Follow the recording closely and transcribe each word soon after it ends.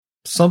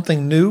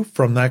something new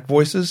from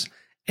MacVoices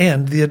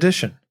and The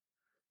Edition,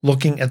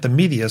 looking at the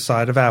media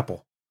side of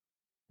Apple.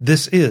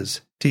 This is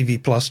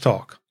TV Plus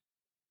Talk.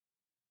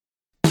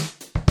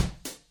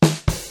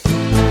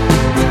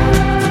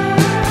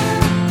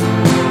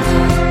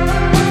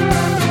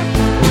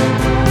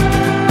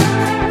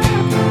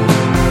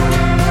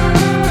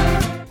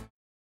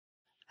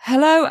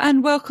 Hello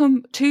and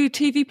welcome to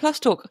TV Plus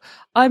Talk.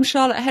 I'm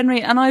Charlotte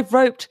Henry and I've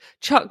roped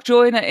Chuck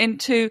Joyner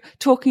into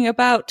talking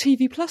about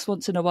TV Plus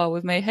once in a while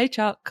with me. Hey,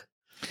 Chuck.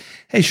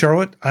 Hey,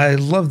 Charlotte. I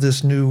love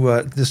this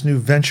new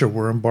venture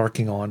we're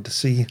embarking on to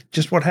see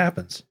just what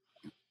happens.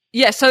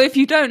 Yeah, so if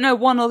you don't know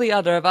one or the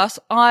other of us,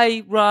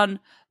 I run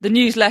the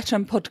newsletter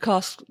and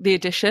podcast, The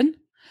Edition.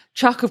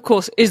 Chuck, of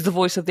course, is the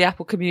voice of the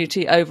Apple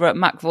community over at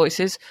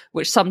MacVoices,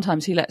 which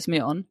sometimes he lets me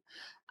on.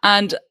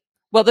 And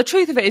well, the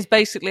truth of it is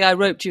basically I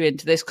roped you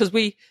into this because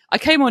I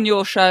came on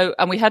your show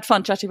and we had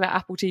fun chatting about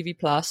Apple TV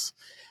Plus.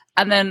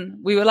 And then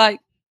we were like,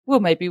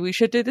 well, maybe we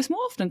should do this more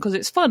often because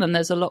it's fun and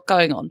there's a lot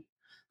going on.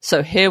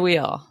 So here we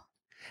are.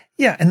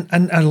 Yeah.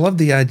 And I love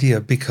the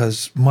idea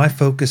because my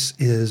focus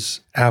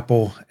is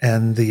Apple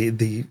and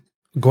the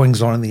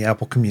goings on in the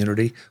Apple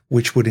community,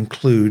 which would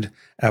include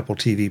Apple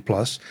TV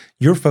Plus.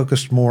 You're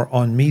focused more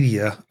on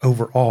media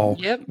overall,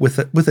 yep, with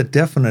a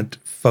definite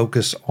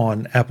focus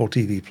on Apple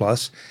TV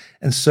Plus.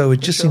 And so it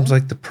just seems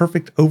like the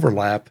perfect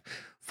overlap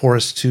for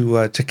us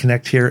to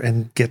connect here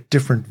and get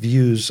different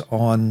views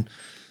on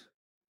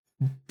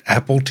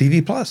Apple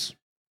TV Plus.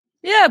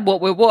 Yeah,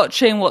 what we're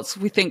watching, what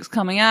we think's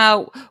coming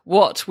out,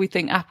 what we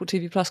think Apple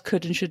TV Plus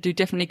could and should do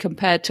differently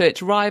compared to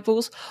its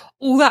rivals,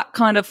 all that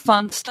kind of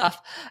fun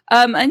stuff.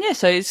 And yeah,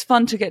 so it's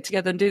fun to get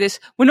together and do this.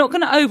 We're not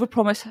going to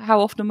overpromise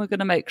how often we're going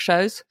to make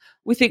shows.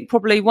 We think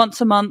probably once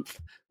a month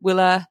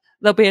there'll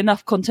be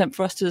enough content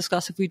for us to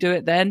discuss if we do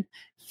it then.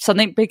 If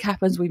something big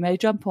happens, we may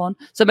jump on.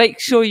 So make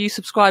sure you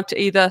subscribe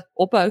to either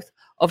or both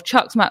of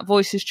Chuck's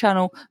MacVoices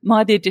channel,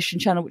 The Edition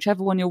channel,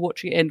 whichever one you're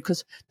watching it in,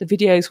 because the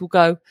videos will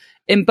go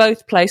in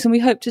both places. And we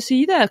hope to see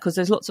you there because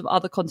there's lots of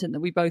other content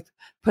that we both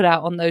put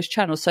out on those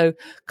channels. So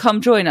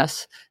come join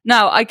us.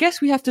 Now, I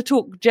guess we have to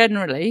talk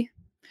generally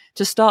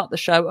to start the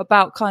show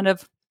about kind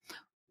of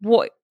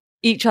what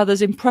each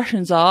other's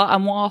impressions are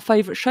and what our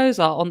favourite shows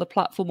are on the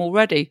platform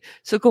already.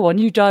 So go on,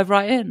 you dive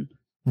right in.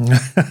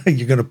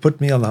 You're going to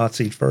put me on the hot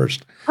seat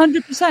first.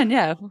 100%,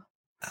 yeah.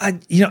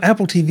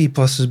 Apple TV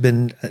Plus has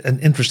been an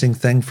interesting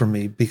thing for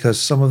me because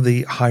some of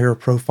the higher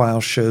profile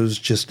shows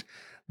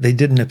they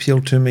didn't appeal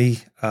to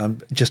me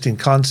just in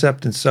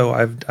concept, and so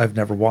I've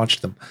never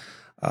watched them.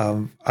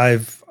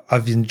 I've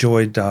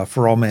enjoyed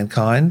For All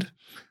Mankind.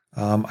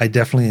 I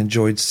definitely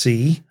enjoyed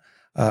C,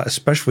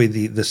 especially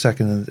the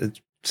second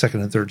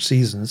and third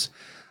seasons.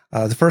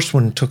 The first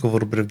one took a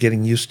little bit of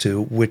getting used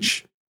to,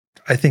 which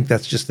I think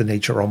that's just the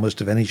nature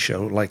almost of any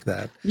show like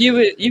that. You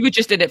were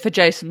just in it for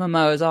Jason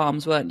Momoa's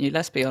arms, weren't you?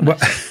 Let's be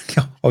honest.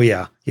 Well, oh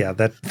yeah,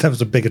 that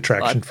was a big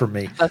attraction for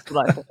me. That's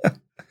what I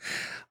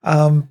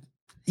thought.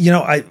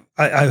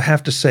 I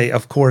have to say,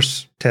 of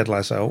course, Ted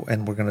Lasso,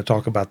 and we're going to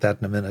talk about that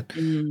in a minute.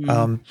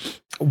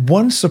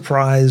 One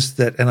surprise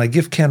and I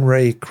give Ken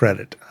Ray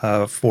credit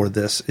for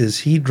this, is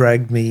he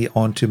dragged me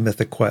onto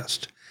Mythic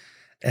Quest.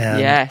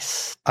 And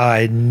yes,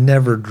 I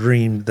never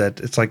dreamed that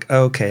it's like,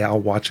 okay, I'll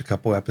watch a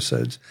couple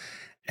episodes.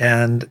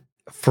 And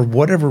for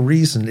whatever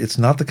reason, it's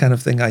not the kind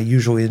of thing I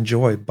usually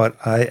enjoy, but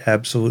I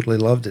absolutely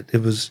loved it.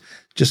 It was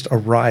just a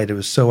ride. It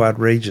was so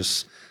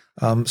outrageous.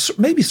 So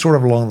maybe sort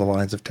of along the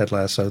lines of Ted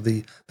Lasso.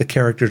 The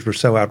characters were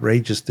so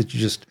outrageous that you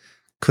just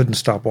couldn't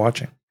stop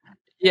watching.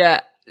 Yeah.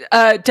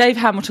 Dave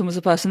Hamilton was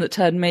the person that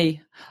turned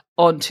me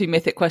on to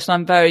Mythic Quest, and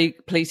I'm very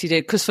pleased he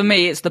did, because for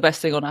me, it's the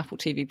best thing on Apple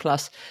TV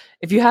Plus.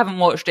 If you haven't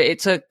watched it,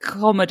 it's a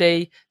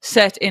comedy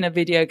set in a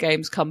video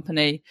games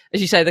company.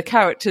 As you say, the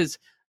characters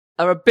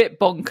are a bit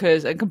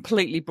bonkers and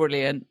completely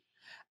brilliant.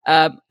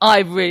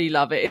 I really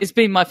love it. It's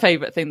been my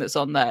favourite thing that's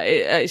on there.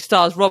 It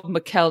stars Rob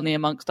McElhenney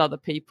amongst other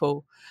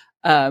people.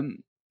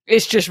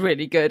 It's just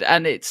really good,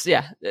 and I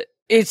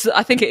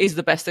think it is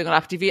the best thing on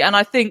Apple TV, and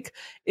I think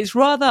it's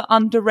rather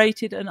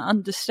underrated and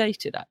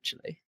understated,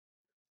 actually.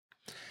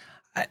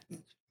 I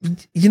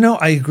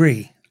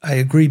agree. I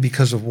agree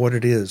because of what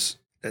it is.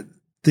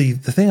 The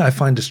thing I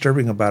find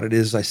disturbing about it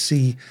is I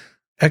see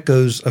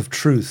echoes of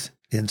truth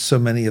in so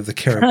many of the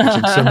characters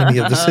in so many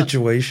of the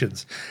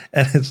situations.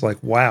 And it's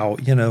like, wow,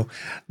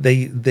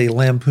 they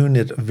lampoon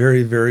it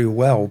very, very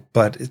well,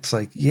 but it's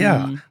like,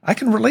 I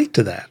can relate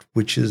to that,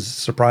 which is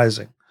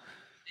surprising.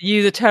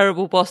 You, the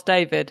terrible boss,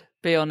 David,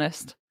 be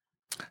honest.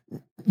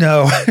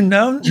 No.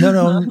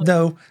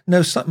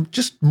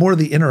 Just more of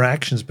the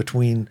interactions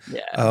between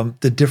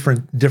the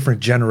different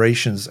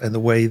generations and the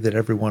way that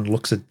everyone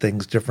looks at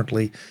things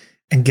differently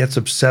and gets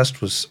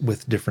obsessed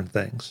with different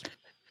things.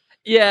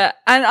 Yeah,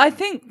 and I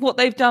think what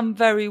they've done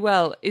very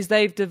well is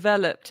they've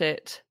developed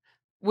it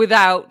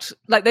without,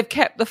 they've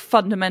kept the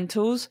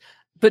fundamentals,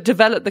 but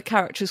developed the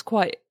characters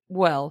quite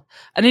well.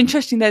 And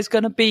interesting, there's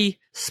going to be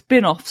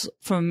spin-offs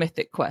from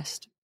Mythic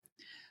Quest.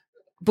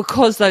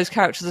 because those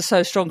characters are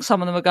so strong,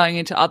 some of them are going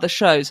into other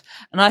shows.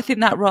 And I think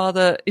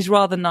that is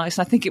rather nice.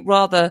 I think it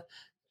rather,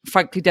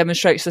 frankly,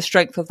 demonstrates the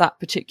strength of that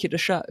particular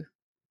show.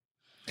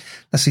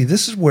 Now, see,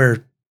 this is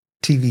where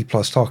TV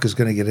Plus talk is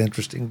going to get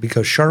interesting,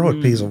 because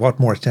Charlotte pays a lot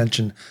more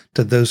attention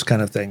to those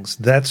kind of things.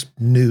 That's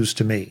news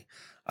to me.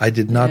 I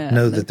did not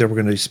know that there were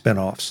going to be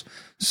spinoffs.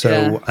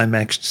 So I'm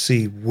anxious to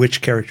see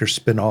which characters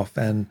spin off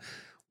and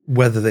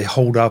whether they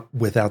hold up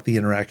without the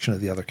interaction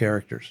of the other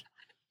characters.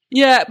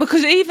 Yeah,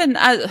 because even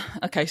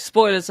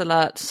spoilers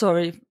alert,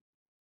 sorry.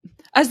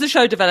 As the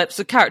show develops,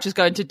 the characters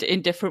go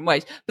in different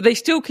ways, but they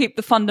still keep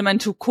the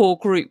fundamental core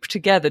group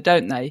together,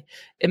 don't they,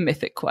 in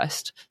Mythic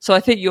Quest? So I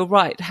think you're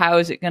right. How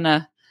is it going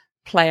to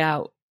play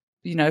out,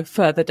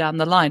 further down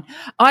the line?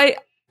 I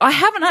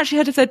haven't actually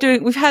heard if they're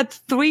doing, we've had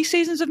 3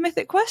 seasons of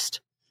Mythic Quest.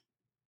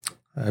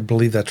 I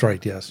believe that's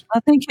right, yes. I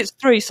think it's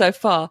 3 so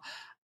far.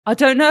 I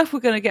don't know if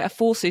we're going to get a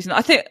 4th season.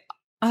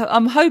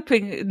 I'm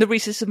hoping, in the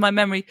recess of my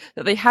memory,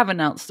 that they have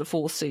announced the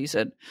 4th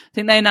season. I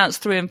think they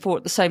announced 3 and 4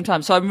 at the same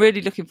time. So I'm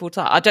really looking forward to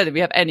that. I don't think we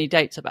have any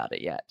dates about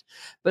it yet.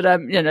 But,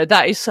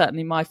 that is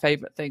certainly my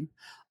favourite thing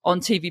on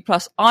TV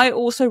Plus. I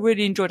also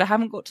really enjoyed, I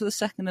haven't got to the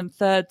 2nd and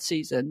 3rd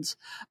seasons,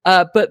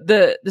 but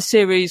the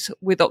series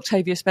with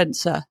Octavia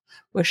Spencer,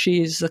 where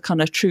she is a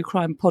kind of true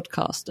crime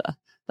podcaster.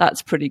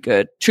 That's pretty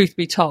good. Truth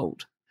be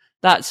told.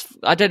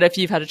 I don't know if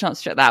you've had a chance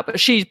to check that out, but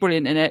she's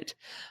brilliant in it.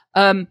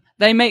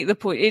 They make the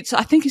point.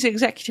 I think it's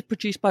executive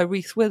produced by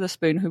Reese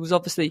Witherspoon, who was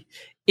obviously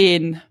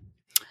in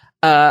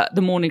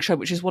The Morning Show,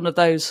 which is one of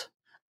those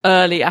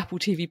early Apple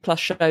TV Plus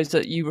shows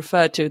that you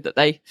referred to that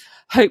they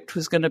hoped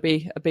was going to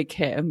be a big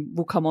hit, and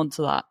we'll come on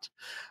to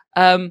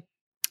that.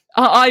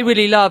 I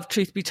really love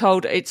Truth Be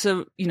Told. It's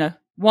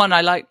one, I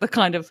like the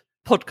kind of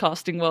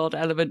podcasting world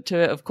element to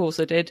it. Of course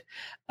I did.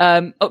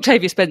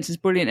 Octavia Spencer's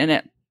brilliant in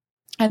it.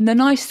 And the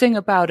nice thing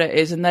about it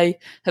is, and they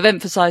have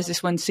emphasized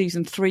this when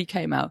season 3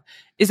 came out,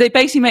 is they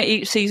basically make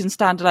each season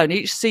standalone.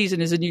 Each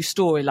season is a new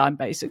storyline,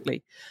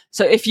 basically.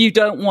 So if you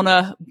don't want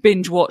to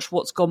binge watch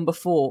what's gone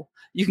before,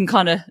 you can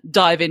kind of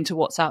dive into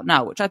what's out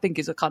now, which I think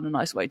is a kind of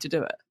nice way to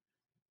do it.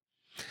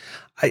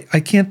 I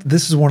can't,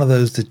 this is one of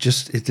those that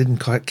just, it didn't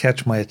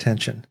catch my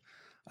attention.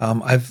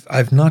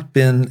 I've not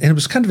been, and it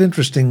was kind of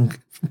interesting,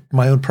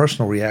 my own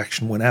personal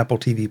reaction when Apple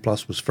TV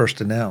Plus was first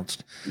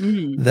announced,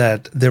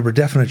 that there were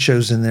definite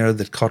shows in there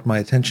that caught my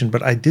attention,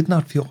 but I did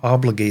not feel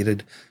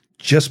obligated,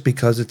 just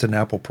because it's an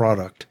Apple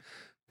product,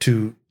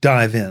 to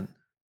dive in,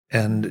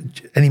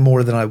 and any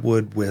more than I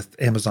would with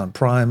Amazon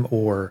Prime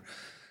or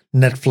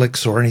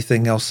Netflix or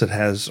anything else that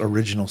has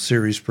original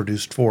series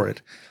produced for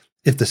it.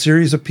 If the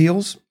series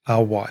appeals,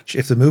 I'll watch.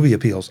 If the movie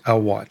appeals,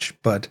 I'll watch.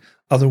 But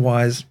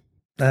otherwise,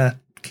 don't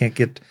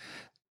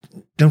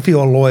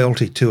feel a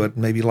loyalty to it,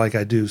 maybe like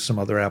I do some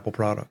other Apple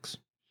products.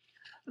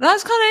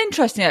 That's kind of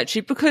interesting,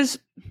 actually, because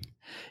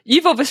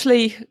you've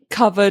obviously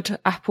covered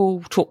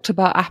Apple, talked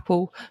about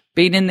Apple,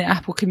 been in the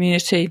Apple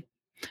community.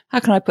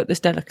 How can I put this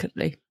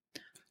delicately?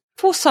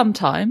 For some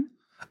time.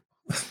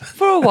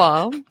 For a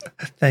while.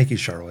 Thank you,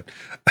 Charlotte.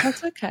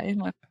 That's okay.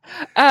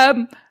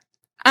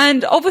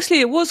 And obviously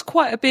it was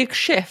quite a big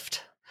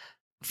shift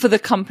for the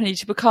company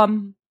to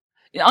become,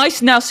 I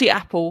now see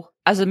Apple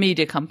as a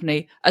media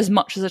company as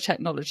much as a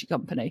technology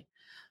company.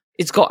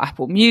 It's got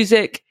Apple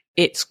Music,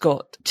 it's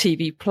got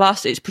TV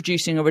Plus, it's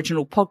producing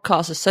original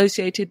podcasts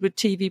associated with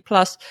TV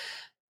Plus.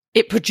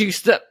 It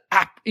produced it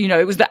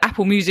was the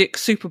Apple Music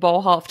Super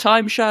Bowl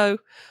halftime show,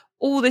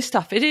 all this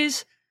stuff. It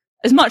is,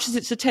 as much as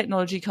it's a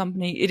technology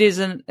company,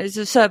 it's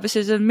a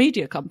services and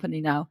media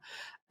company now.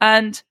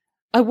 And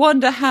I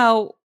wonder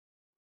how,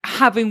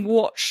 having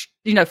watched,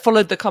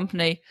 followed the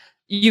company,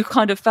 you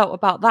kind of felt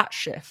about that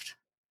shift.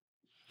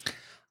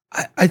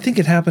 I think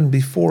it happened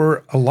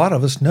before a lot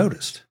of us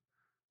noticed.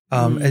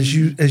 As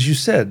you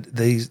said,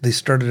 they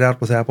started out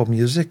with Apple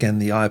Music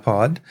and the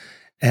iPod,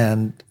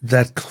 and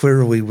that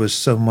clearly was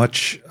so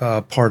much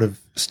part of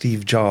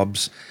Steve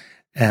Jobs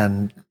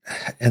and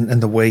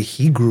the way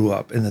he grew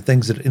up and the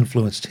things that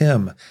influenced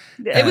him.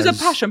 It was a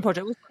passion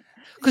project, wasn't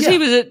it? Because he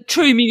was a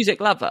true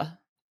music lover.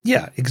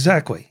 Yeah,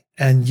 exactly.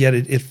 And yet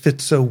it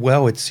fits so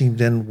well, it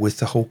seemed, in with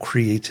the whole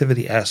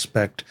creativity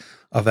aspect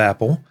of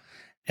Apple.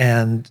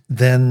 And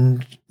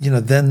then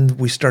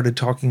we started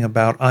talking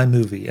about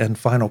iMovie and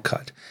Final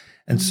Cut.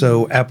 And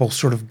so Apple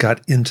sort of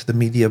got into the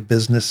media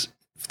business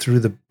through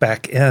the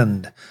back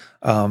end.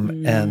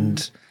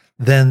 And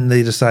then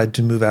they decided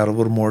to move out a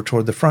little more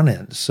toward the front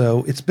end.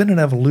 So it's been an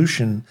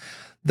evolution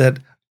that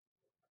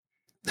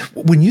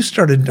when you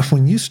started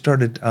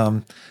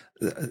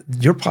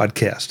your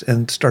podcast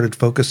and started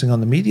focusing on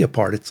the media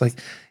part, it's like,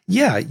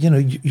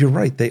 you're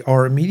right. They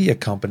are a media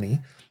company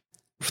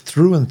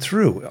through and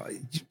through.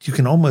 You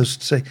can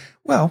almost say,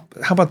 well,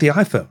 how about the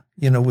iPhone,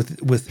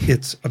 with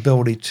its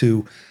ability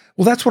to,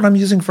 well, that's what I'm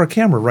using for a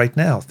camera right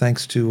now,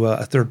 thanks to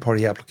a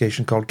third-party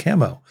application called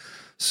Camo.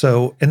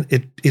 So, and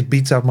it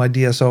beats out my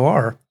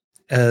DSLR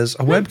as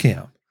a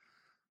webcam.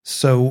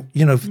 So,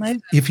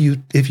 if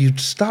you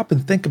stop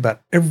and think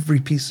about every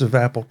piece of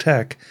Apple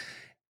tech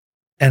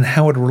and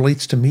how it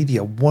relates to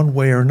media one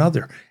way or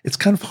another. It's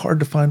kind of hard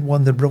to find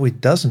one that really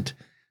doesn't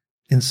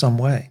in some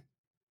way.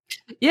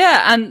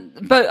 Yeah,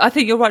 but I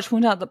think you're right to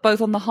point out that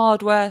both on the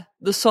hardware,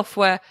 the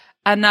software,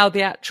 and now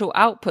the actual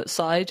output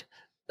side,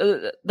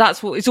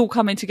 that's what it's all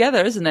coming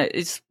together, isn't it?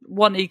 It's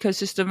one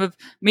ecosystem of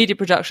media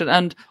production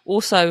and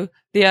also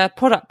the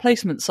product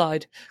placement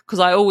side. Because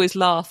I always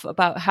laugh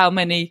about how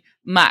many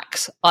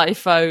Macs,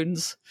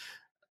 iPhones,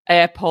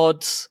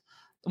 AirPods,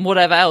 and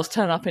whatever else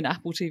turn up in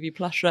Apple TV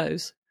Plus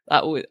shows. I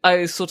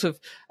always sort of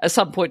at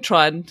some point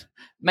try and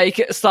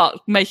start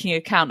making a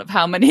count of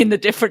how many in the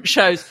different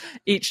shows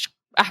each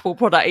Apple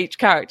product, each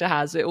character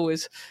has. It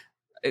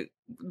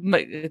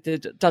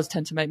does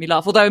tend to make me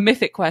laugh. Although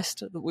Mythic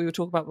Quest that we were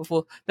talking about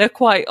before, they're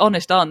quite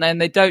honest, aren't they?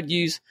 And they don't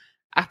use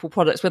Apple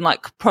products when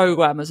like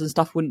programmers and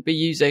stuff wouldn't be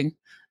using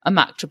a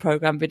Mac to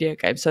program video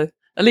games. So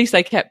at least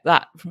they kept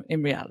that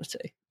in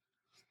reality.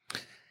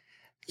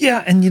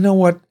 Yeah, and you know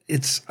what?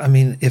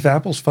 If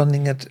Apple's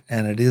funding it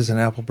and it is an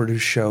Apple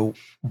produced show,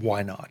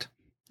 why not?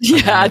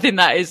 Yeah, I think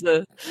that is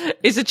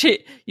a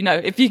cheap,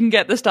 if you can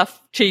get the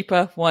stuff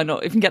cheaper, why not?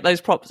 If you can get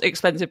those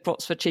expensive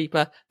props for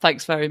cheaper,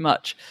 thanks very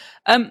much.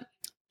 I'm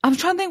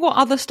trying to think what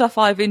other stuff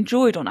I've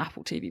enjoyed on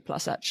Apple TV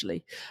Plus,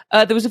 actually.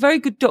 There was a very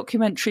good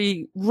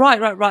documentary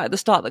right at the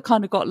start that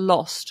kind of got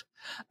lost,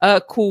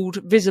 called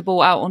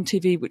Visible Out on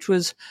TV, which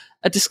was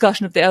a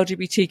discussion of the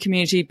LGBT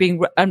community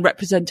and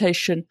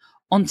representation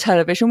on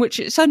television, which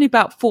it's only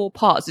about 4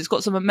 parts. It's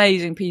got some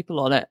amazing people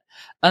on it,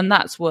 and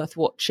that's worth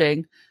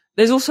watching.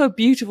 There's also a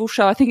beautiful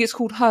show. I think it's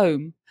called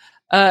Home.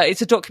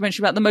 It's a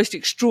documentary about the most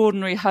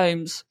extraordinary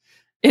homes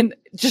in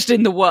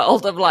the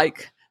world of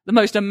like the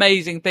most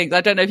amazing things. I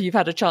don't know if you've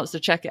had a chance to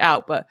check it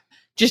out, but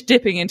just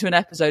dipping into an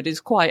episode is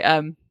quite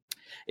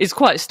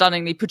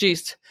stunningly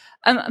produced.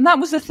 And that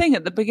was the thing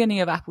at the beginning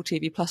of Apple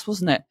TV Plus,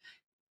 wasn't it?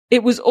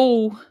 It was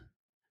all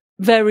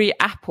very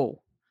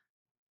Apple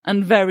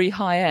and very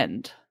high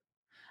end.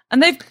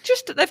 And they've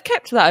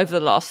kept that over the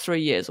last 3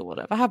 years or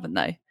whatever, haven't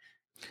they?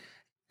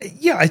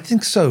 Yeah, I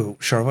think so,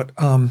 Charlotte.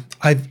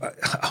 I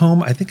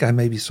think I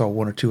maybe saw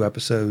 1 or 2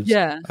 episodes.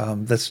 Yeah.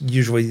 That's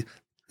usually,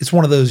 it's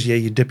one of those,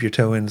 you dip your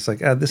toe in. It's like,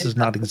 this is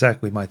not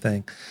exactly my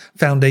thing.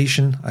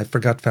 Foundation. I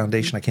forgot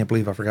Foundation. I can't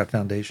believe I forgot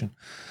Foundation.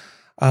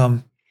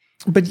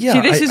 But yeah. See,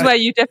 this is where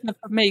you differ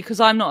from me because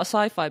I'm not a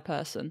sci-fi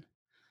person.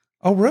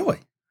 Oh, really?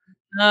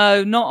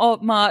 No,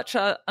 not much.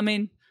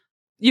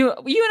 You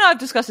and I have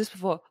discussed this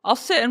before. I'll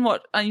sit and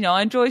watch, I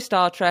enjoy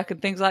Star Trek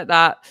and things like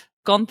that.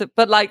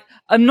 But like,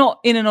 I'm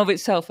not in and of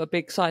itself a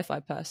big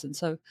sci-fi person.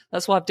 So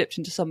that's why I've dipped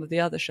into some of the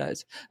other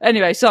shows.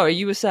 Anyway, sorry,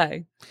 you were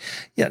saying.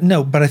 Yeah,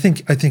 no, but I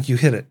think you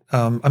hit it.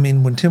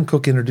 When Tim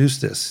Cook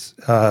introduced this,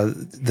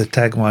 the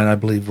tagline, I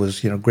believe,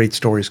 was, great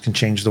stories can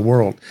change the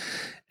world.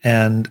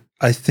 And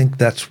I think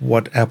that's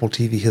what Apple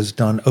TV has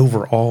done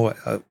overall,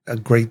 a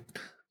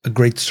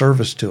great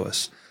service to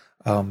us.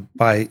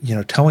 By,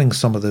 telling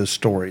some of those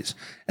stories.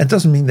 And it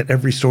doesn't mean that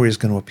every story is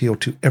going to appeal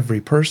to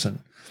every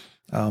person.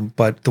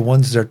 But the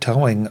ones they're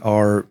telling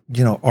are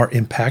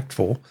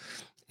impactful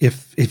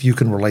if you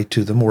can relate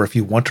to them or if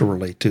you want to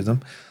relate to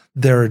them.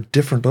 There are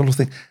different little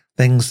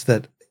things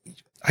that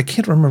I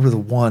can't remember the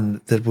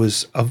one that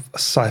was of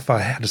sci-fi,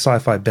 had a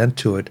sci-fi bent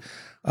to it,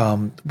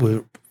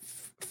 with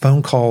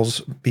phone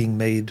calls being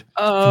made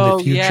from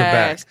the future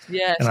back.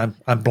 Yes. And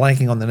I'm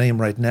blanking on the name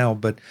right now,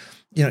 but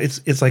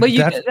it's like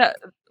that.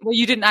 Well,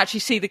 you didn't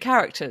actually see the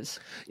characters.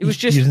 It was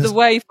just the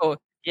way for.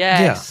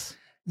 Yes.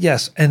 Yeah.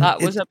 Yes. And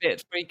that was a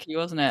bit freaky,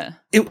 wasn't it?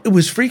 It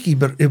was freaky,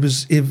 but it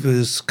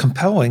was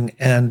compelling,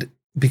 and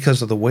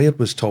because of the way it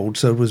was told,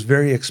 so it was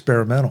very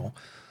experimental.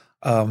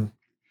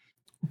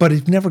 But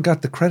it never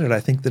got the credit I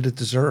think that it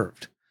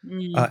deserved.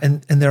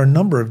 And there are a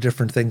number of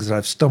different things that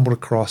I've stumbled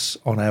across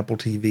on Apple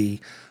TV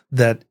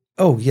that,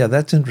 oh yeah,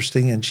 that's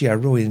interesting, and gee, I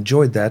really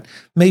enjoyed that.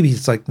 Maybe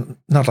it's like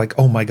not like,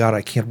 oh my God,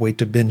 I can't wait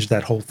to binge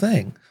that whole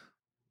thing.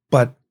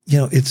 But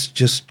it's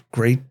just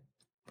great,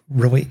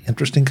 really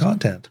interesting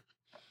content.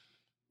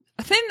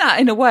 I think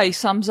that in a way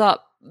sums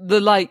up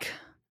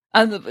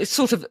and it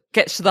sort of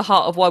gets to the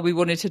heart of why we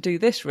wanted to do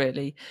this,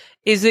 really,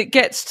 is it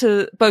gets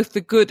to both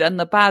the good and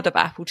the bad of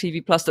Apple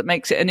TV Plus that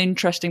makes it an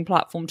interesting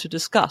platform to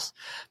discuss.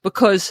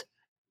 Because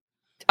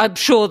I'm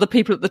sure the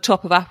people at the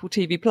top of Apple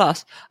TV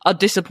Plus are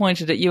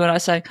disappointed at you and I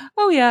saying,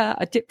 oh yeah,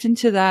 I dipped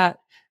into that,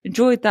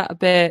 enjoyed that a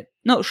bit,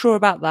 not sure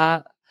about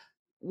that.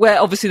 Where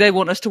obviously they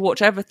want us to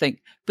watch everything.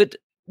 But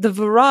the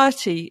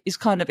variety is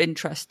kind of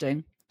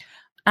interesting.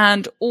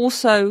 And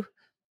also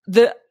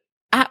the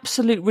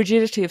absolute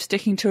rigidity of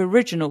sticking to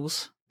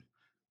originals,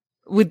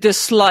 with the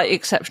slight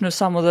exception of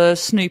some of the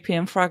Snoopy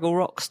and Fraggle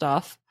Rock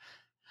stuff,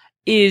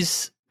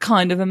 is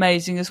kind of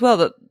amazing as well.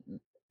 That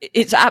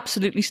it's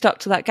absolutely stuck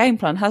to that game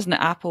plan, hasn't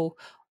it, Apple,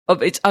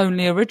 of its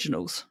only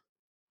originals?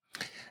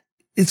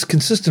 It's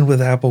consistent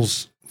with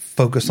Apple's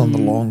focus on the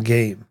long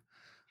game.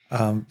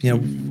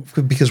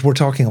 Because we're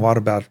talking a lot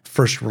about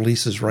first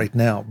releases right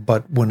now,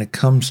 but when it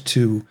comes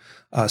to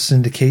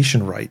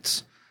syndication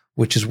rights,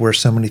 which is where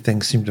so many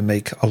things seem to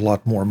make a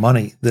lot more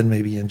money than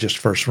maybe in just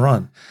first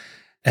run,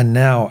 And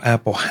now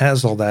Apple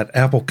has all that.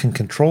 Apple can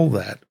control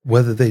that,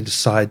 whether they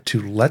decide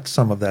to let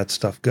some of that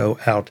stuff go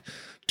out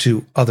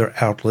to other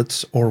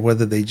outlets or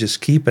whether they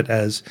just keep it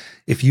as,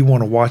 if you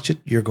want to watch it,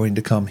 you're going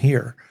to come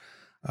here.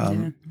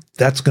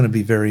 That's going to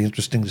be very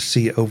interesting to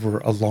see over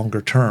a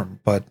longer term.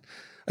 But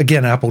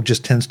again, Apple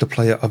just tends to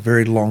play a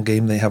very long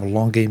game. They have a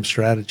long game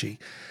strategy.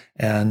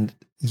 And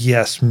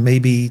yes,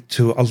 maybe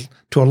to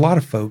a lot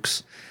of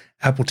folks,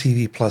 Apple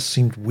TV Plus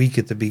seemed weak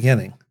at the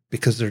beginning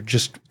because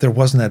there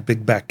wasn't that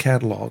big back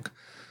catalog.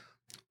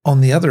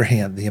 On the other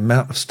hand, the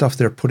amount of stuff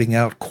they're putting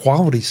out,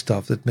 quality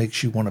stuff that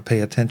makes you want to pay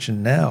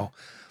attention now,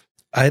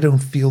 I don't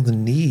feel the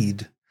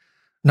need.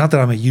 Not that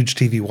I'm a huge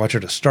TV watcher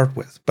to start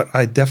with, but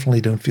I definitely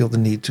don't feel the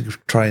need to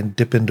try and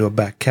dip into a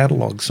back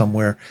catalog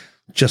somewhere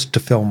just to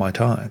fill my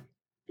time.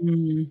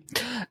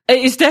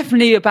 It's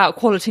definitely about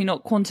quality,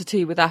 not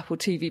quantity with Apple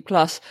TV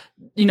Plus.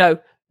 You know,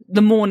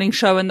 the morning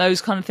show and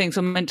those kind of things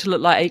are meant to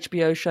look like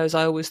HBO shows,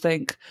 I always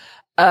think.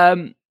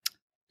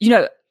 You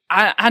know,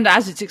 and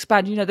as it's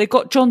expanded, you know, they've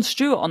got Jon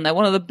Stewart on there,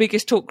 one of the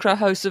biggest talk show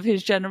hosts of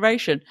his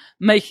generation,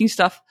 making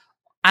stuff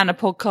and a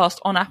podcast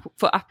on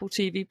for Apple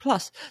TV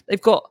Plus.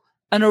 They've got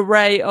an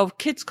array of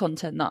kids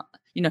content that,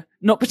 you know,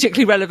 not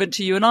particularly relevant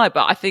to you and I,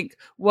 but I think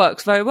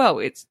works very well.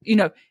 It's, you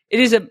know,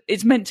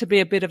 it's meant to be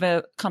a bit of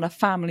a kind of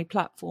family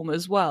platform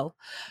as well.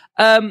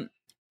 And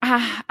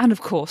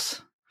of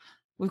course,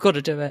 we've got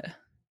to do it.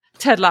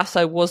 Ted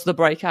Lasso was the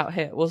breakout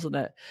hit, wasn't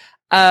it?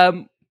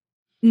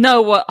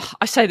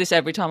 I say this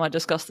every time I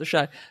discuss the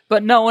show,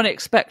 but no one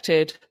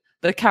expected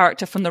the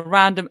character from the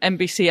random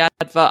NBC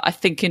advert, I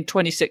think in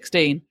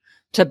 2016,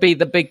 to be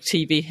the big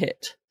TV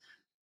hit.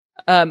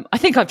 I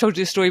think I've told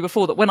you this story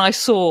before, that when I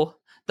saw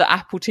that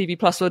Apple TV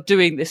Plus were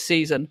doing this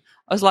season,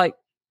 I was like,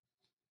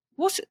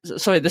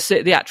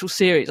 the actual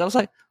series. I was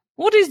like,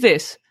 what is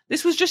this?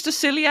 This was just a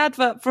silly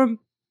advert from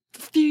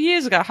a few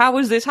years ago. How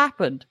has this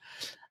happened?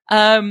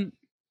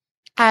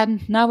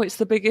 And now it's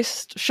the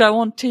biggest show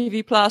on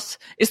TV Plus.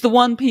 It's the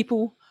one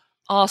people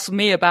ask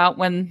me about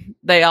when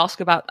they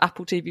ask about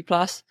Apple TV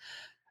Plus.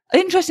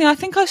 Interesting, I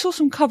think I saw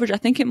some coverage, I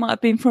think it might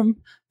have been from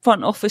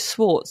Front Office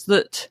Sports,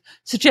 that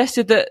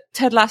suggested that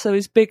Ted Lasso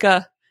is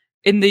bigger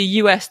in the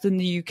US than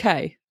the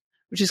UK,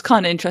 which is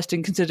kind of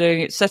interesting considering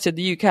it's set in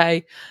the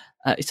UK.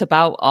 It's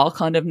about our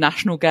kind of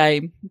national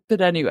game. But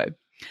anyway,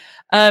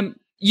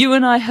 you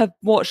and I have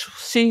watched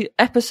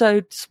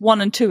episodes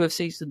 1 and 2 of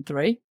season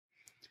 3.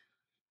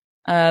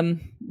 I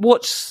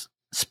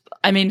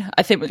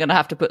think we're going to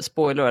have to put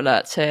spoiler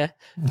alerts here.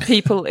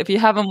 People, if you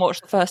haven't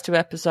watched the first 2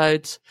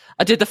 episodes,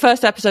 I did the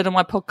first episode on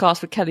my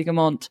podcast with Kelly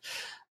Gamont,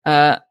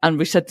 and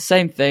we said the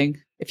same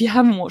thing. If you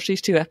haven't watched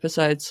these 2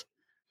 episodes,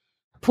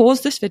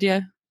 pause this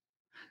video,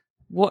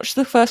 watch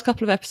the first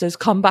couple of episodes,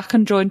 come back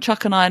and join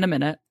Chuck and I in a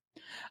minute.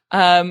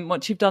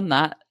 Once you've done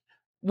that,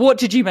 what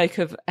did you make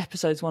of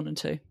episodes 1 and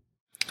 2?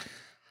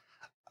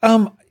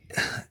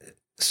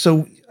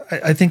 So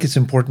I think it's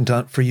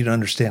important for you to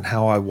understand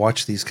how I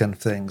watch these kind of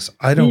things.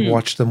 I don't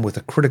watch them with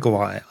a critical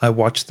eye. I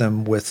watch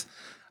them with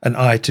an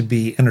eye to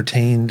be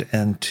entertained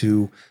and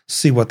to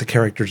see what the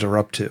characters are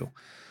up to.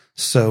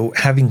 So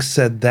having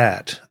said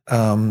that,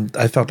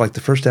 I felt like the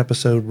first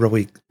episode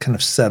really kind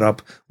of set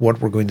up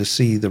what we're going to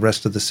see the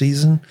rest of the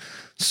season.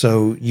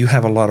 So you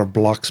have a lot of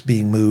blocks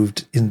being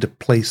moved into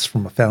place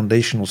from a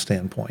foundational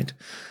standpoint.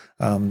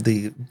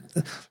 The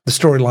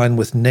storyline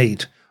with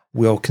Nate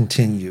will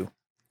continue.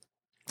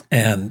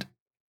 And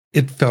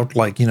it felt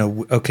like,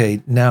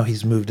 okay, now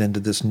he's moved into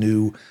this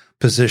new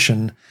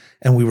position,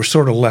 and we were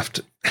sort of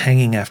left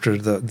hanging after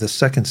the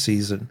second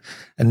season.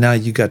 And now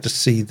you got to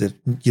see that,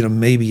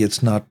 maybe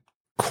it's not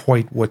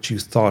quite what you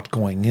thought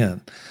going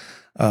in.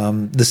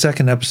 The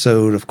second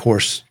episode, of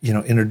course,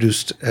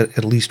 introduced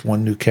at least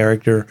one new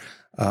character,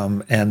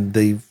 and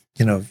they've,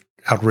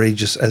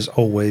 outrageous as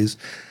always.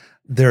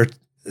 The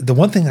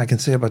one thing I can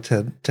say about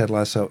Ted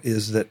Lasso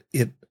is that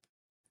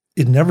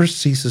it never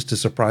ceases to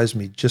surprise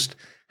me just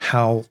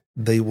how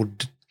they will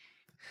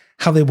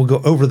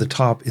go over the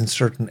top in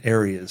certain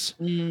areas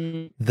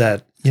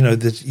that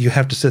you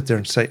have to sit there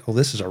and say, oh,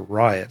 this is a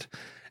riot.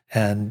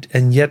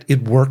 And yet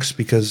it works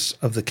because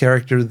of the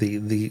character,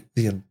 the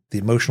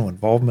emotional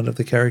involvement of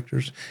the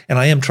characters. And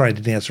I am trying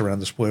to dance around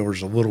the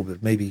spoilers a little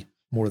bit, maybe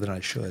more than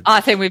I should.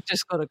 I think we've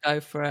just got to go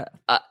for it.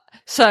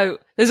 So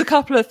there's a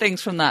couple of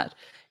things from that.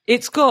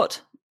 It's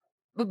got,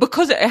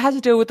 because it has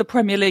to deal with the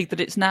Premier League, that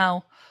it's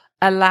now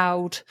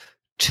allowed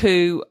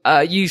to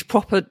use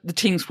the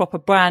team's proper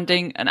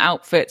branding and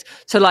outfits.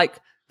 So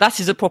that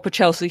is a proper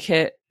Chelsea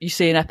kit you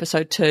see in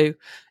episode 2.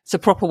 It's a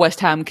proper West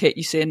Ham kit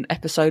you see in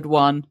episode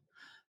 1.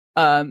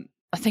 I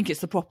think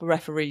it's the proper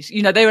referees.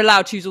 They're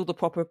allowed to use all the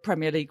proper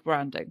Premier League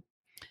branding.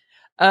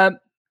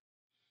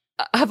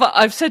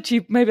 I've said to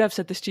you, maybe I've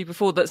said this to you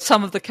before, that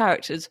some of the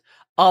characters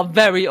are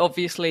very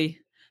obviously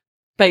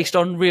based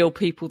on real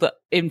people that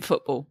in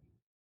football.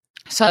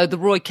 So the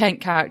Roy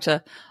Kent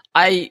character,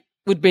 I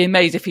would be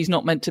amazed if he's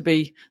not meant to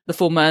be the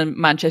former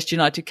Manchester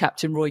United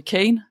captain Roy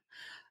Keane.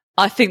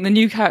 I think the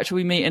new character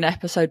we meet in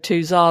episode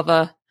 2,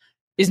 Zava,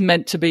 is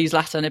meant to be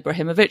Zlatan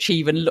Ibrahimovic. He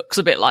even looks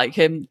a bit like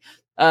him.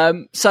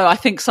 So I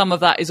think some of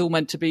that is all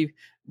meant to be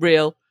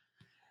real.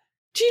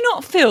 Do you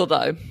not feel,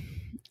 though,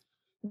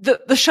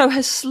 that the show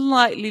has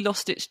slightly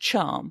lost its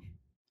charm?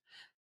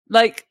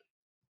 Like,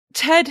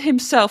 Ted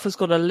himself has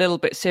got a little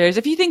bit serious.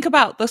 If you think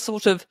about the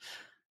sort of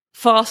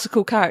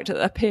farcical character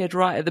that appeared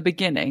right at the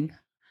beginning,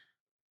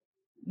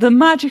 the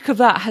magic of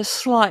that has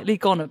slightly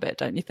gone a bit,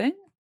 don't you think?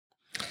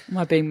 Am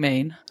I being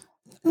mean?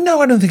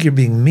 No, I don't think you're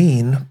being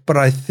mean, but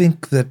I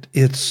think that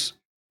it's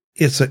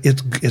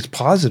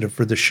positive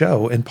for the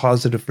show and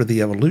positive for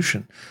the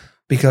evolution.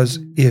 Because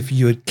if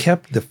you had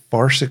kept the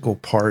farcical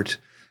part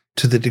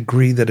to the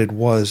degree that it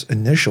was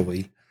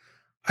initially,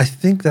 I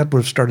think that would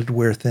have started to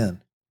wear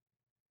thin.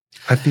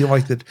 I feel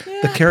like that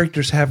the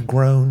characters have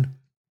grown.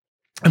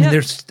 I mean,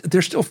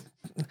 they're still,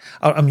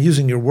 I'm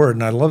using your word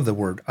and I love the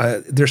word.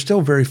 They're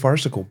still very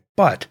farcical,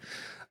 but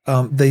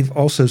they've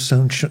also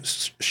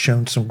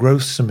shown some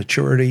growth, some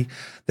maturity.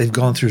 They've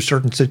gone through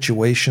certain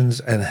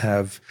situations and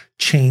have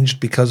changed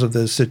because of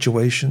those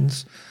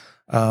situations.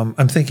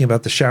 I'm thinking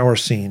about the shower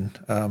scene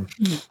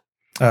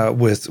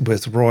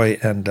with Roy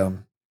and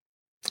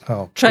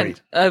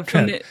Trent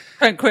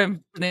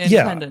Quinn, the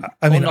Independent.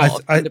 I mean,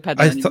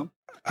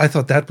 I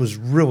thought that was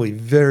really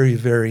very,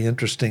 very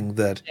interesting.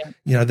 That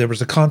there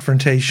was a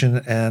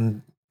confrontation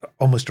and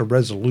almost a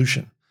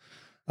resolution.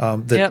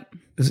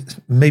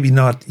 Maybe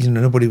not,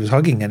 nobody was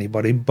hugging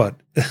anybody, but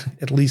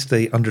at least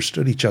they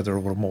understood each other a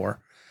little more.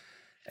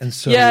 And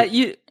so,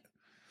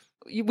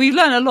 we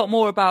learn a lot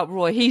more about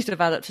Roy. He's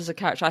developed as a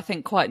character, I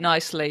think, quite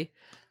nicely.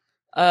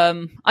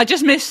 I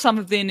just miss some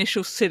of the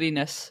initial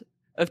silliness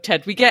of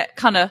Ted. We get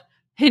kind of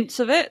hints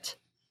of it,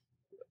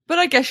 but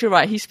I guess you're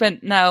right. It's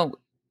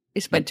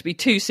meant to be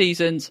 2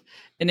 seasons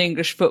in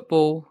English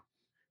football.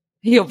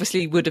 He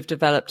obviously would have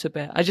developed a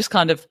bit.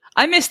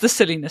 I miss the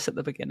silliness at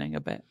the beginning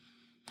a bit.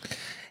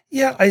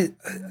 Yeah,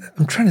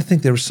 I'm trying to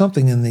think. There was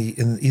something in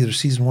either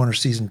season 1 or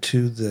season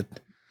 2 that.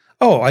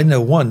 Oh, I know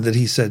one that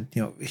he said.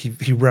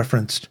 He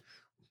referenced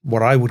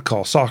what I would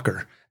call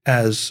soccer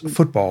as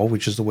football,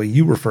 which is the way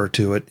you refer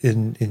to it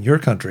in your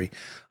country.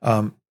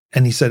 And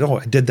he said, "Oh,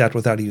 I did that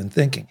without even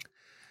thinking."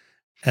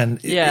 And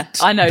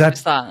I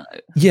noticed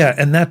that. Yeah,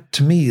 and that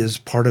to me is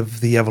part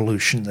of the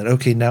evolution. That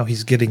okay, now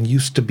he's getting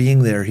used to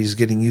being there. He's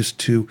getting used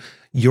to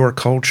your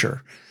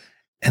culture.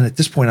 And at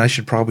this point, I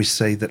should probably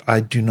say that I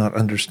do not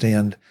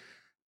understand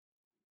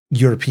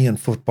European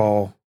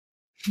football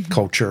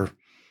culture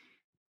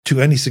to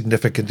any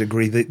significant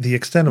degree. The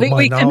extent of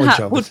my knowledge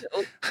of it.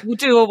 We'll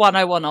do a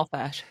 101 off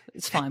air.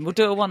 It's fine. We'll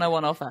do a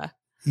 101 off air.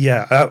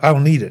 Yeah, I'll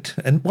need it.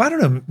 And I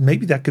don't know,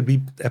 maybe that could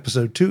be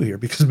episode 2 here,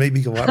 because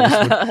maybe a lot of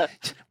us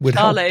would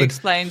help. Charlie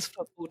explains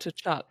football to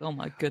Chuck. Oh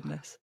my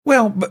goodness.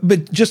 Well,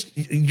 but just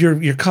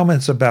your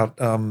comments about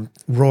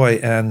Roy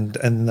and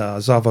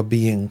Zava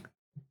being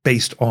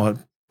based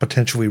on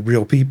potentially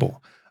real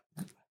people.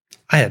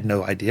 I had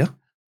no idea.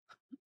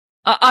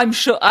 I'm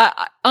sure.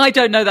 I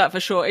don't know that for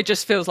sure. It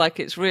just feels like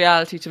it's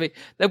reality to me.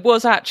 There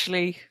was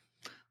actually,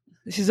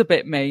 this is a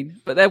bit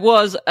mean, but there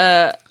was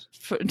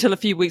until a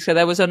few weeks ago,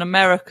 there was an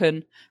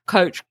American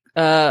coach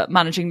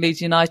managing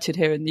Leeds United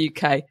here in the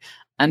UK,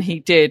 and he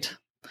did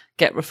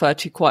get referred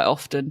to quite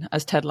often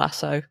as Ted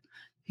Lasso.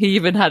 He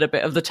even had a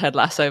bit of the Ted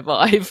Lasso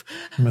vibe,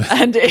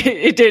 and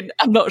it did.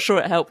 I'm not sure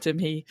it helped him.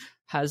 He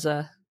has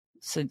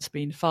since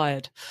been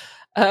fired.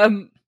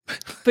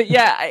 But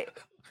yeah.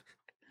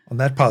 On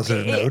that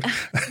positive note.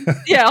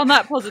 On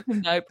that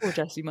positive note, poor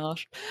Jesse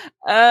Marsh.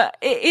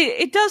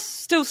 It does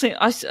still seem,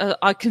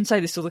 I can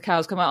say this till the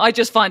cows come out. I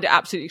just find it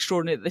absolutely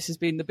extraordinary that this has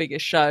been the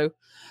biggest show.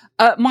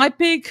 My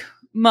big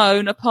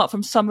moan, apart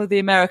from some of the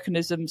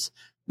Americanisms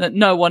that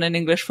no one in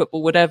English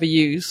football would ever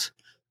use,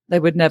 they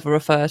would never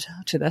refer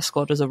to their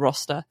squad as a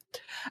roster,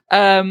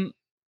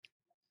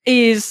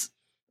 is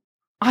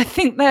I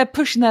think they're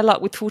pushing their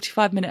luck with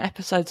 45-minute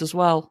episodes as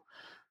well.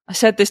 I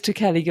said this to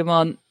Kelly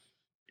Gammon.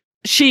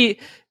 She,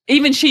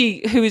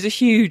 who is a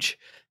huge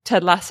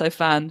Ted Lasso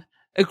fan,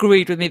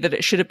 agreed with me that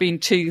it should have been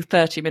 2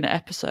 30-minute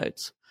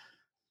episodes,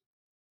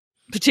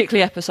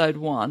 particularly episode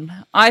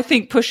 1. I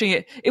think pushing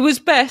it was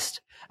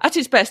best, at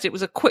its best, it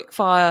was a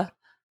quick-fire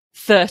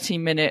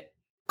 30-minute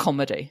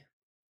comedy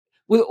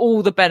with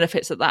all the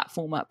benefits that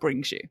format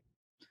brings you.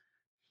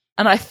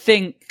 And I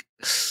think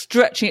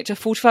stretching it to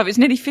 45, it's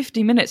nearly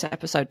 50 minutes at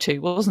episode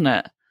 2, wasn't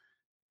it?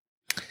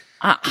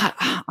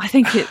 I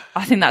think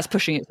that's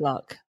pushing its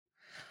luck.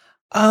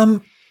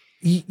 And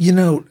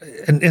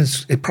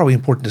it's probably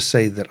important to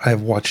say that I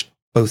have watched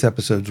both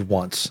episodes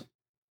once.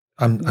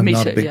 I'm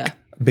not a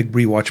big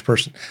rewatch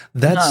person.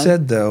 That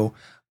said, though,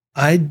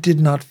 I did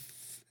not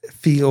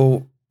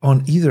feel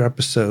on either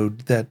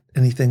episode that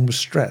anything was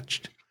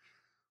stretched.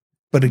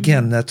 But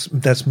again,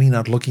 that's me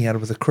not looking at it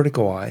with a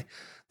critical eye.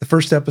 The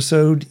first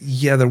episode,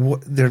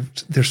 there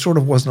sort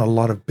of wasn't a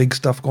lot of big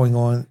stuff going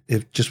on.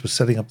 It just was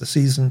setting up the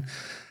season.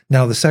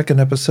 Now, the second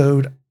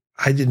episode,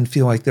 I didn't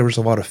feel like there was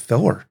a lot of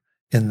filler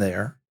in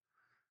there.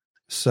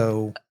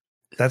 So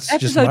that's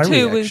episode just my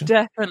two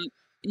reaction.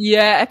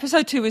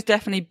 Episode 2 was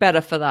definitely better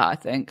for that, I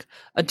think.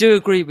 I do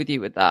agree with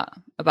you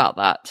about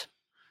that.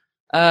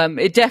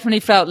 It definitely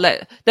felt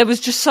like there was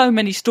just so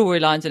many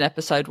storylines in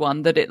episode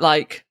 1 that it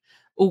like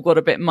all got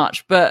a bit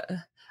much. But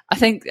I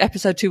think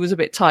episode 2 was a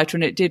bit tighter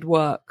and it did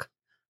work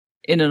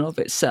in and of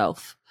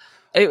itself.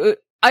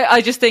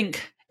 I just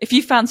think if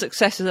you found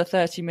success as a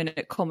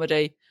 30-minute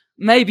comedy,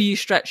 maybe you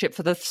stretch it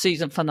for the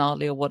season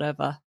finale or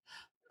whatever.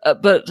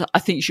 But I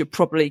think you should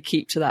probably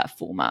keep to that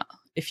format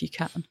if you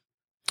can.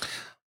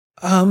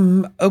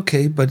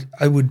 Okay, but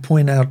I would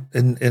point out,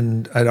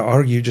 and I'd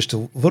argue just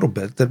a little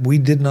bit, that we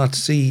did not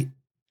see,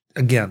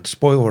 again,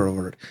 spoiler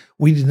alert,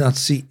 we did not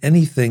see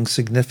anything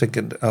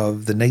significant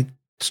of the Nate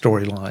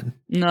storyline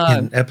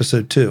in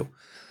episode 2.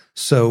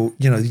 So,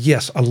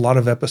 yes, a lot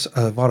of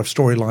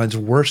storylines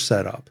were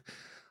set up.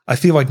 I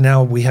feel like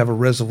now we have a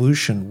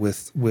resolution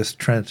with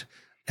Trent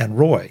and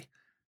Roy.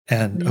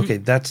 And okay,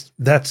 that's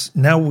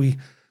now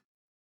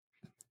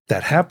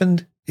that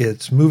happened.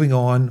 It's moving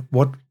on.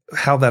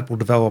 How that will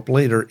develop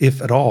later,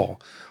 if at all,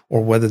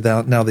 or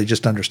whether now they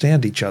just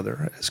understand each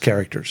other as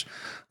characters.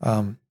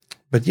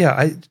 But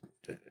yeah,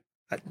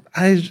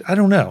 I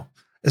don't know.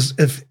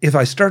 If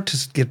I start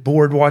to get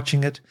bored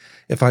watching it,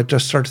 if I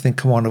just start to think,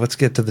 come on, let's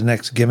get to the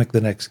next gimmick,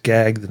 the next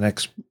gag, the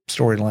next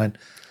storyline,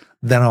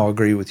 then I'll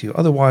agree with you.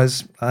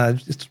 Otherwise,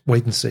 just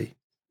wait and see.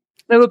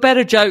 There were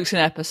better jokes in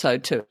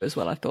episode 2 as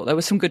well, I thought. There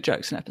were some good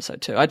jokes in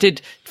episode 2. I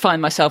did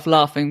find myself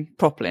laughing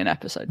properly in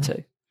episode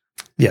 2.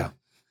 Yeah.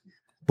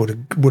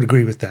 Would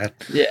agree with that.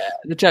 Yeah,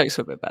 the jokes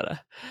were a bit better.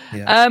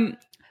 Yeah.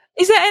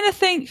 Is there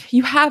anything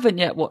you haven't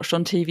yet watched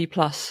on TV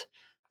Plus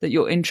that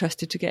you're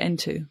interested to get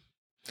into?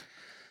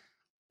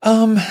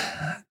 No,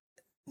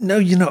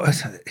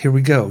 here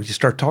we go. You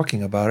start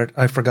talking about it.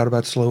 I forgot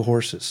about Slow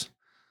Horses.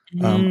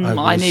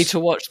 I need to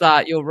watch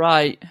that. You're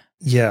right.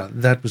 Yeah,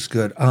 that was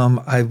good.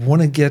 I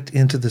want to get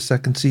into the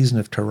second season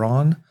of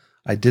Tehran.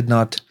 I did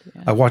not.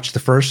 Yeah. I watched the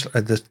first.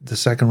 The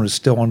second one is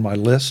still on my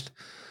list,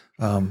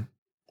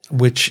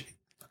 which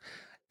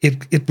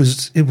it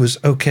was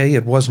okay.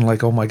 It wasn't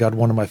like, oh my God,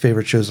 one of my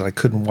favorite shows. I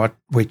couldn't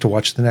wait to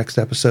watch the next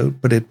episode,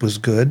 but it was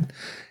good.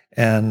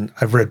 And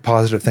I've read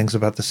positive things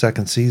about the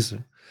second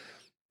season.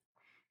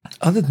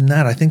 Other than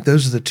that, I think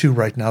those are the two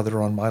right now that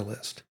are on my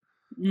list.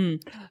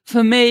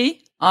 For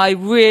me, I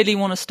really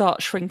want to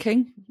start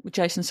Shrinking with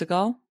Jason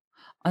Segel.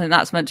 I think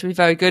that's meant to be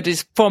very good.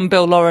 It's from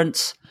Bill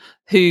Lawrence,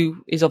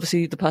 who is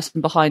obviously the person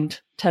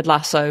behind Ted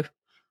Lasso,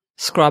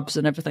 Scrubs,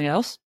 and everything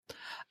else.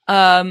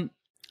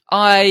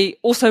 I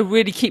also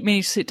really keep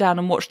meaning to sit down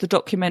and watch the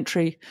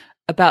documentary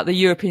about the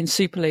European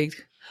Super League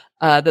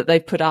that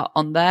they've put out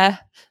on there.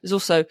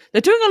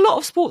 They're doing a lot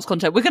of sports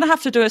content. We're going to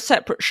have to do a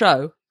separate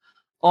show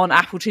on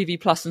Apple TV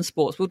Plus and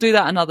sports. We'll do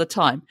that another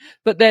time.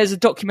 But there's a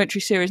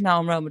documentary series now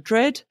on Real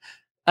Madrid.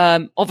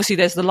 Obviously,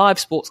 there's the live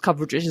sports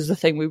coverage, which is the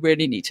thing we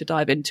really need to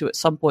dive into at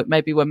some point,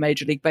 maybe when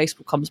Major League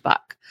Baseball comes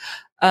back.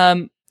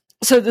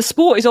 So the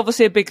sport is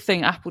obviously a big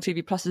thing. Apple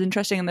TV Plus is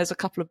interesting, and there's a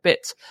couple of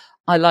bits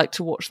I like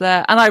to watch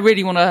there. And I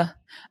really want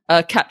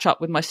to catch up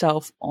with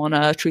myself on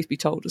Truth Be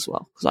Told as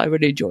well, because I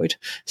really enjoyed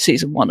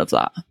season 1 of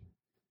that.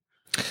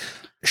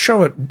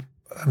 Charlotte,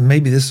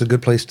 maybe this is a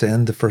good place to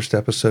end the first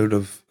episode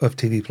of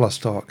TV Plus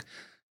Talk.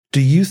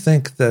 Do you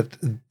think that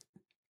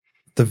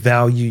the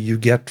value you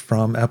get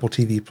from Apple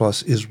TV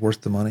Plus is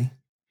worth the money?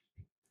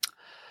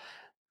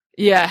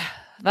 Yeah,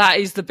 that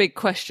is the big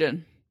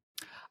question.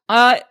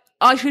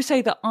 I should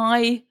say that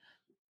I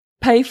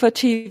pay for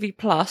TV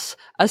Plus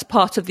as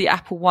part of the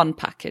Apple One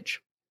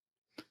package.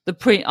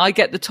 I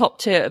get the top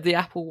tier of the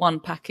Apple One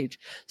package.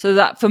 So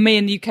that for me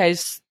in the UK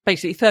is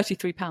basically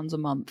 £33 a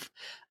month.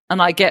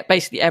 And I get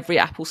basically every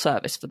Apple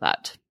service for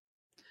that.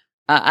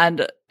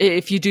 And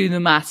if you do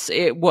the maths,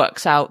 it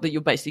works out that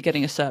you're basically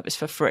getting a service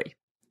for free.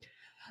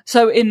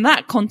 So in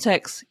that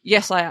context,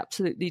 yes, I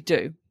absolutely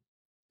do.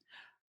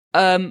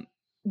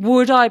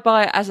 Would I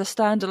buy it as a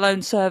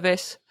standalone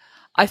service?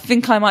 I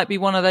think I might be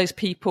one of those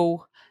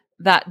people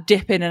that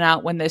dip in and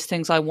out when there's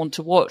things I want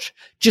to watch,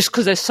 just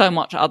because there's so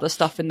much other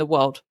stuff in the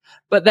world.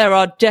 But there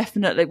are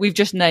definitely, we've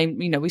just named,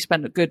 we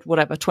spent a good,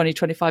 20,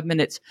 25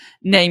 minutes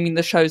naming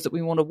the shows that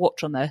we want to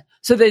watch on there.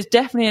 So there's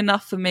definitely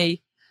enough for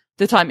me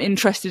that I'm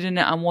interested in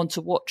it and want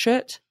to watch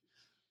it.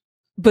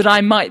 But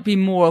I might be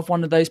more of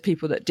one of those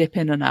people that dip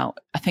in and out,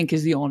 I think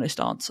is the honest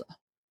answer.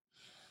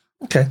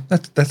 Okay,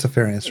 that's a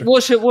fair answer.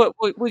 What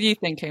are you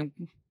thinking?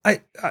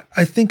 I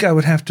think I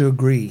would have to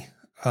agree.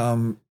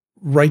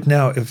 Right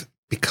now,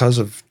 because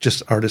of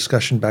just our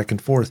discussion back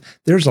and forth,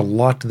 there's a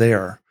lot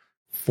there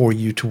for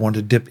you to want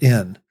to dip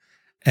in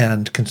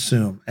and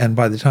consume. And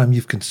by the time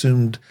you've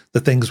consumed the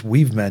things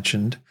we've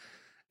mentioned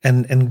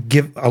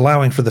and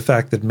allowing for the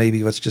fact that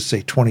maybe, let's just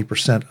say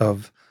 20%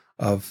 of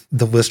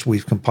the list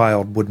we've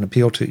compiled wouldn't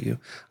appeal to you,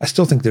 I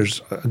still think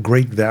there's a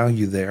great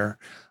value there,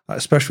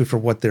 especially for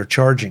what they're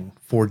charging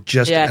for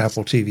just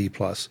Apple TV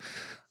Plus.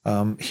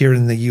 Here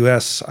in the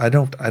US, I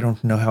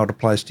don't know how it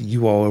applies to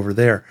you all over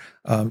there.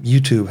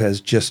 YouTube has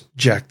just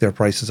jacked their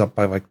prices up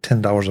by like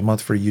 $10 a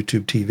month for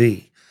YouTube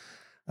TV.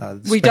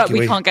 We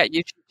can't get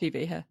YouTube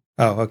TV here.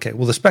 Oh, okay.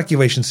 Well, the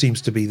speculation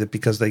seems to be that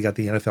because they got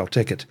the NFL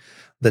ticket,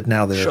 that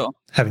now they're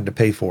having to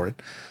pay for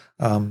it.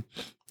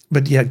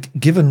 but yeah,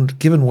 given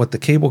what the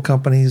cable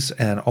companies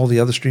and all the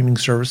other streaming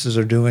services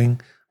are doing,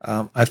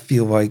 I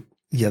feel like,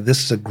 yeah,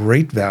 this is a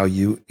great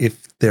value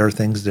if there are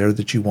things there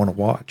that you want to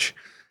watch.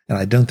 And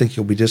I don't think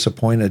you'll be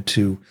disappointed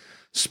to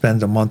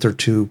spend a month or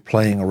two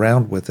playing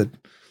around with it.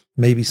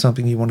 Maybe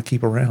something you want to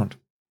keep around.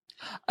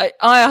 I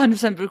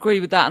 100%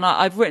 agree with that, and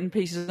I've written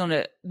pieces on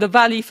it. The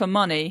value for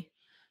money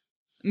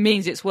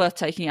means it's worth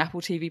taking Apple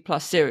TV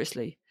Plus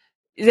seriously.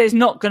 There's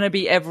not going to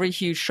be every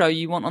huge show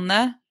you want on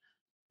there,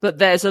 but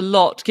there's a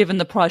lot, given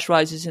the price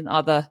rises in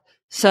other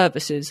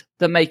services,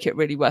 that make it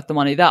really worth the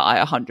money. That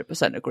I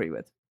 100% agree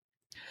with.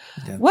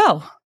 Yeah.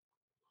 Well,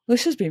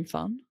 this has been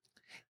fun.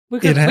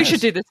 We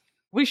should do this.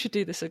 We should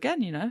do this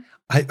again, you know.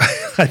 I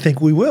think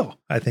we will.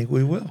 I think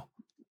we will.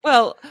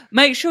 Well,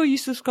 make sure you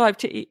subscribe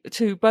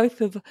to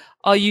both of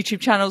our YouTube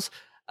channels.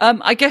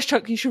 I guess,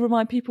 Chuck, you should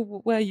remind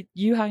people where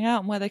you hang out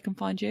and where they can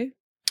find you.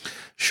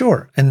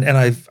 Sure. And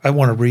I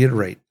want to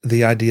reiterate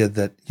the idea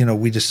that, you know,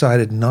 we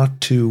decided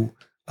not to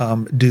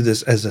do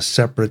this as a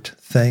separate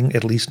thing,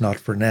 at least not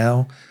for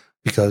now,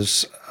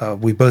 because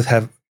we both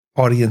have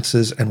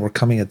audiences and we're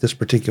coming at this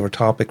particular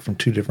topic from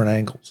two different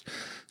angles.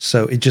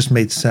 So it just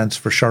made sense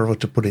for Charlotte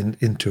to put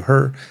into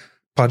her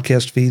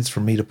podcast feeds, for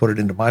me to put it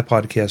into my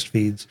podcast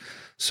feeds.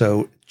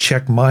 So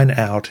check mine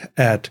out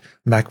at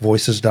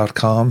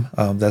MacVoices.com.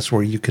 That's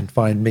where you can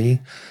find me.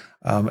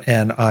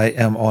 And I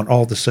am on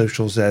all the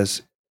socials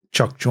as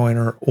Chuck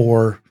Joyner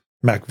or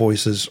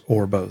MacVoices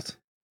or both.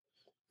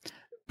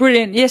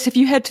 Brilliant. Yes, if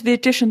you head to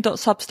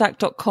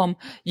theedition.substack.com,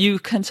 you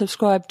can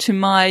subscribe to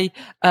my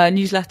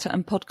newsletter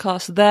and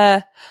podcast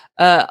there.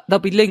 There'll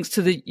be links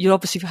to you'll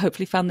obviously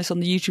hopefully found this on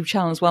the YouTube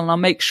channel as well. And I'll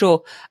make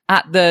sure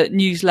at the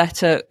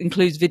newsletter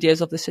includes videos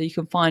of this so you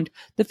can find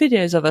the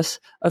videos of us,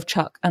 of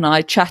Chuck and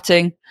I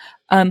chatting.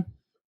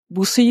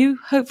 We'll see you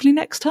hopefully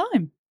next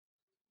time.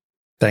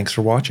 Thanks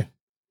for watching.